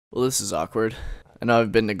Well, this is awkward. I know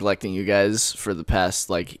I've been neglecting you guys for the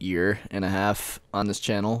past, year and a half on this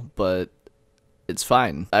channel, but it's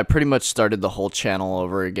fine. I pretty much started the whole channel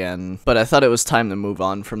over again, but I thought it was time to move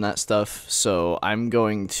on from that stuff, so I'm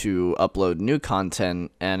going to upload new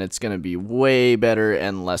content, and it's gonna be way better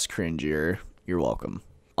and less cringier. You're welcome.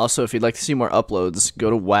 Also, if you'd like to see more uploads, go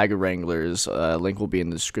to Wagga Wranglers. Link will be in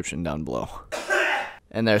the description down below.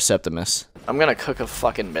 And there's Septimus. I'm gonna cook a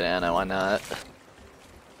fucking banana, why not?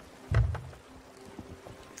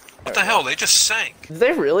 What the hell? They just sank. Did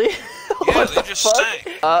they really? Yeah, they just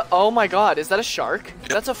sank. Oh my god, is that a shark? Yep.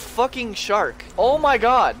 That's a fucking shark. Oh my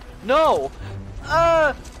god. No.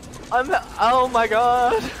 Oh my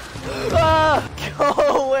god.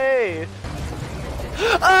 Go away.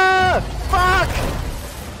 Fuck.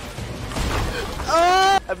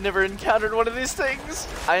 I've never encountered one of these things.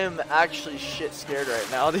 I am actually shit scared right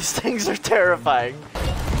now. These things are terrifying.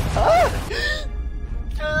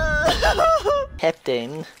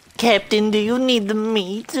 Captain, do you need the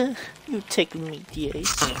meat? You take the meat,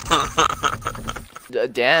 yes.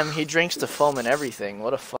 Damn, he drinks the foam and everything.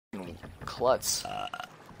 What a fucking klutz.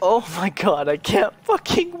 Oh my god, I can't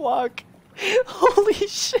fucking walk. Holy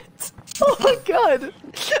shit. Oh my god.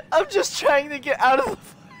 I'm just trying to get out of the...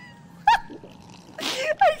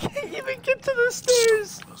 I can't even get to the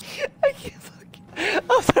stairs. I can't fucking...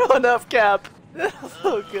 I'm throwing up, Cap. That's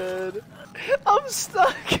so good. I'm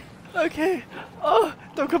stuck. Okay. Oh,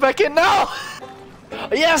 don't go back in now.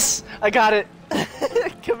 Yes, I got it.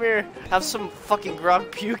 Come here. Have some fucking grog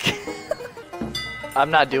puke. I'm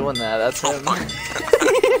not doing that. That's him. That's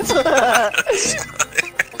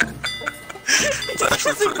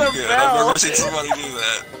actually pretty good. I've never seen somebody do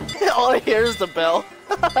that. All I hear is the bell.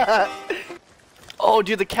 Oh,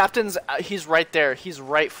 dude, the captain's... he's right there. He's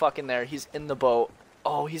right fucking there. He's in the boat.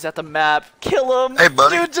 Oh, he's at the map. Kill him! Hey,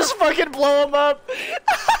 buddy. Dude, just fucking blow him up!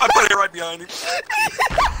 I put it right behind him.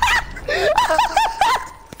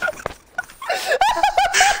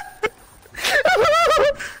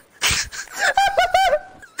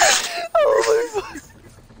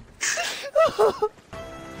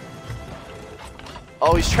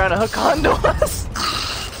 Oh, he's trying to hook onto us!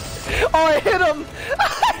 Oh, I hit him!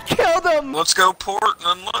 I killed him! Let's go port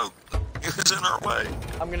and unload. He was in our way.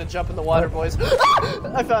 I'm gonna jump in the water, boys.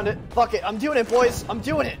 I found it. Fuck it. I'm doing it, boys. I'm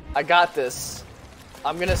doing it. I got this.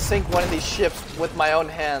 I'm gonna sink one of these ships with my own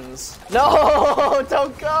hands. No!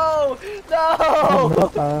 Don't go!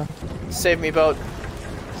 No! Save me, boat.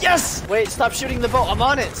 Yes! Wait, stop shooting the boat. I'm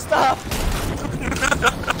on it. Stop! You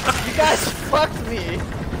guys fucked me.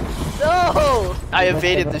 No! I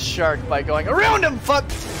evaded the shark by going around him. Fuck!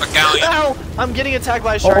 A galleon. Ow! I'm getting attacked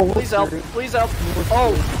by a shark. Please help. Please help.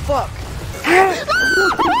 Oh, fuck.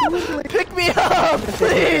 Pick me up,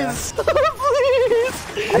 please! Please!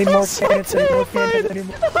 I need more cannons, I need more cannons, I need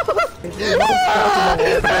more.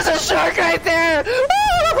 There's a shark right there!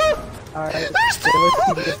 Alright,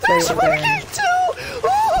 There's fucking two!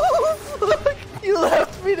 Oh, fuck! You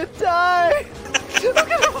left me to die! I'm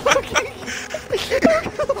gonna fucking...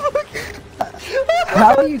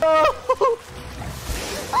 How are you?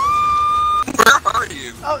 Where are you?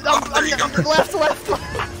 Oh, there you go. Left.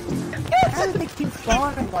 How do they keep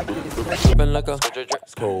spawning like this? Been like a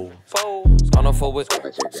school. Gonna for with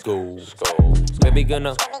school. Baby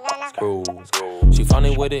gonna school. She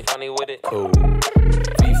funny with it. Cool.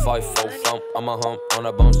 V5 full thump. I'm a hump on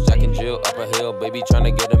a bounce. Jack and Jill up a hill. Baby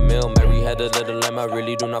tryna get a meal. Mary had a little lamb. I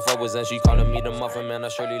really do not fuck with. And she calling me the muffin man. I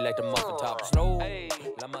surely like the muffin top. Snow. Like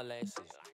my lashes.